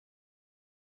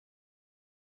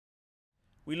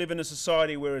We live in a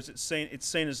society where it's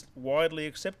seen as widely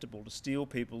acceptable to steal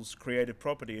people's creative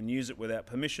property and use it without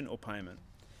permission or payment.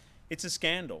 It's a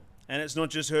scandal, and it's not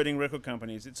just hurting record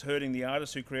companies, it's hurting the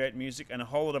artists who create music and a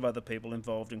whole lot of other people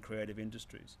involved in creative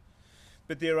industries.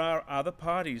 But there are other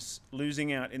parties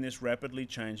losing out in this rapidly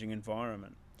changing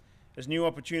environment. As new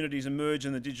opportunities emerge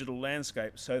in the digital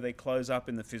landscape, so they close up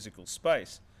in the physical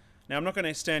space. Now, I'm not going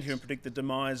to stand here and predict the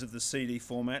demise of the CD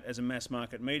format as a mass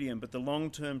market medium, but the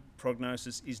long-term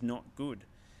prognosis is not good.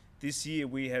 This year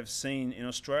we have seen in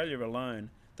Australia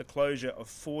alone the closure of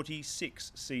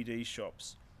 46 CD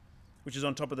shops, which is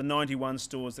on top of the 91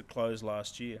 stores that closed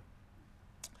last year.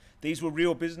 These were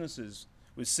real businesses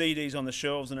with CDs on the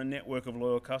shelves and a network of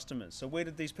loyal customers. So where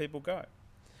did these people go?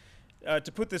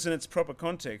 To put this in its proper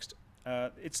context,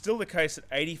 it's still the case that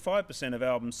 85% of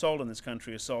albums sold in this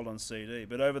country are sold on CD,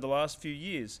 but over the last few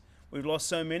years, we've lost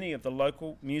so many of the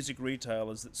local music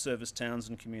retailers that service towns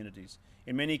and communities,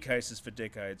 in many cases for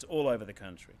decades, all over the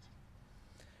country.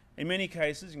 In many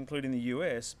cases, including the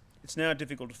US, it's now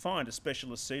difficult to find a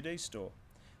specialist CD store.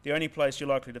 The only place you're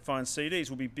likely to find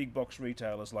CDs will be big box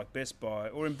retailers like Best Buy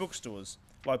or in bookstores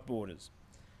like Borders.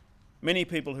 Many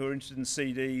people who are interested in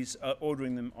CDs are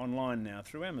ordering them online now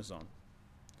through Amazon.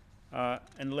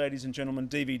 And ladies and gentlemen,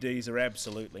 DVDs are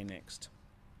absolutely next.